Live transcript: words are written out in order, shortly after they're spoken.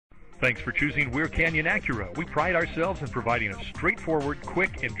Thanks for choosing Weir Canyon Acura. We pride ourselves in providing a straightforward,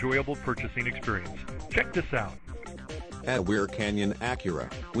 quick, enjoyable purchasing experience. Check this out. At Weir Canyon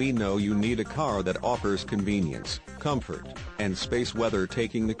Acura, we know you need a car that offers convenience, comfort, and space, whether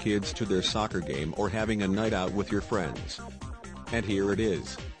taking the kids to their soccer game or having a night out with your friends. And here it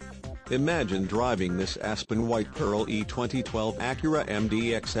is. Imagine driving this Aspen White Pearl E 2012 Acura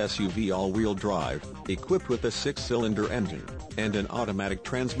MDX SUV all-wheel drive, equipped with a 6-cylinder engine and an automatic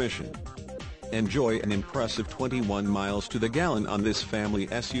transmission. Enjoy an impressive 21 miles to the gallon on this family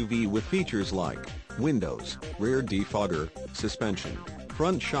SUV with features like windows, rear defogger, suspension,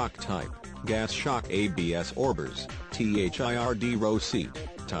 front shock type, gas shock ABS orbers, THIRD row seat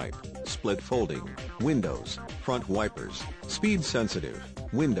type, split folding, windows, front wipers, speed sensitive,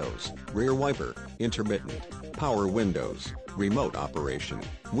 windows, rear wiper, intermittent, power windows, remote operation,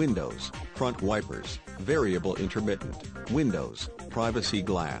 windows, front wipers, variable intermittent, windows, privacy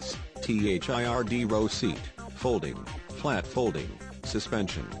glass, THIRD row seat, folding, flat folding,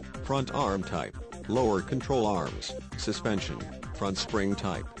 suspension, front arm type, lower control arms, suspension, front spring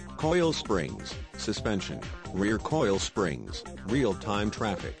type, coil springs, suspension, rear coil springs, real-time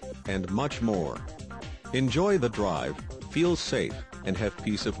traffic, and much more. Enjoy the drive, feel safe, and have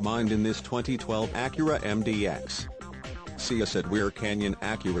peace of mind in this 2012 Acura MDX. See us at Weir Canyon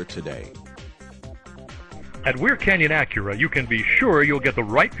Acura today. At Weir Canyon Acura, you can be sure you'll get the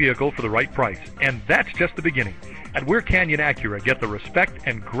right vehicle for the right price, and that's just the beginning. At Weir Canyon Acura, get the respect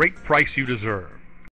and great price you deserve.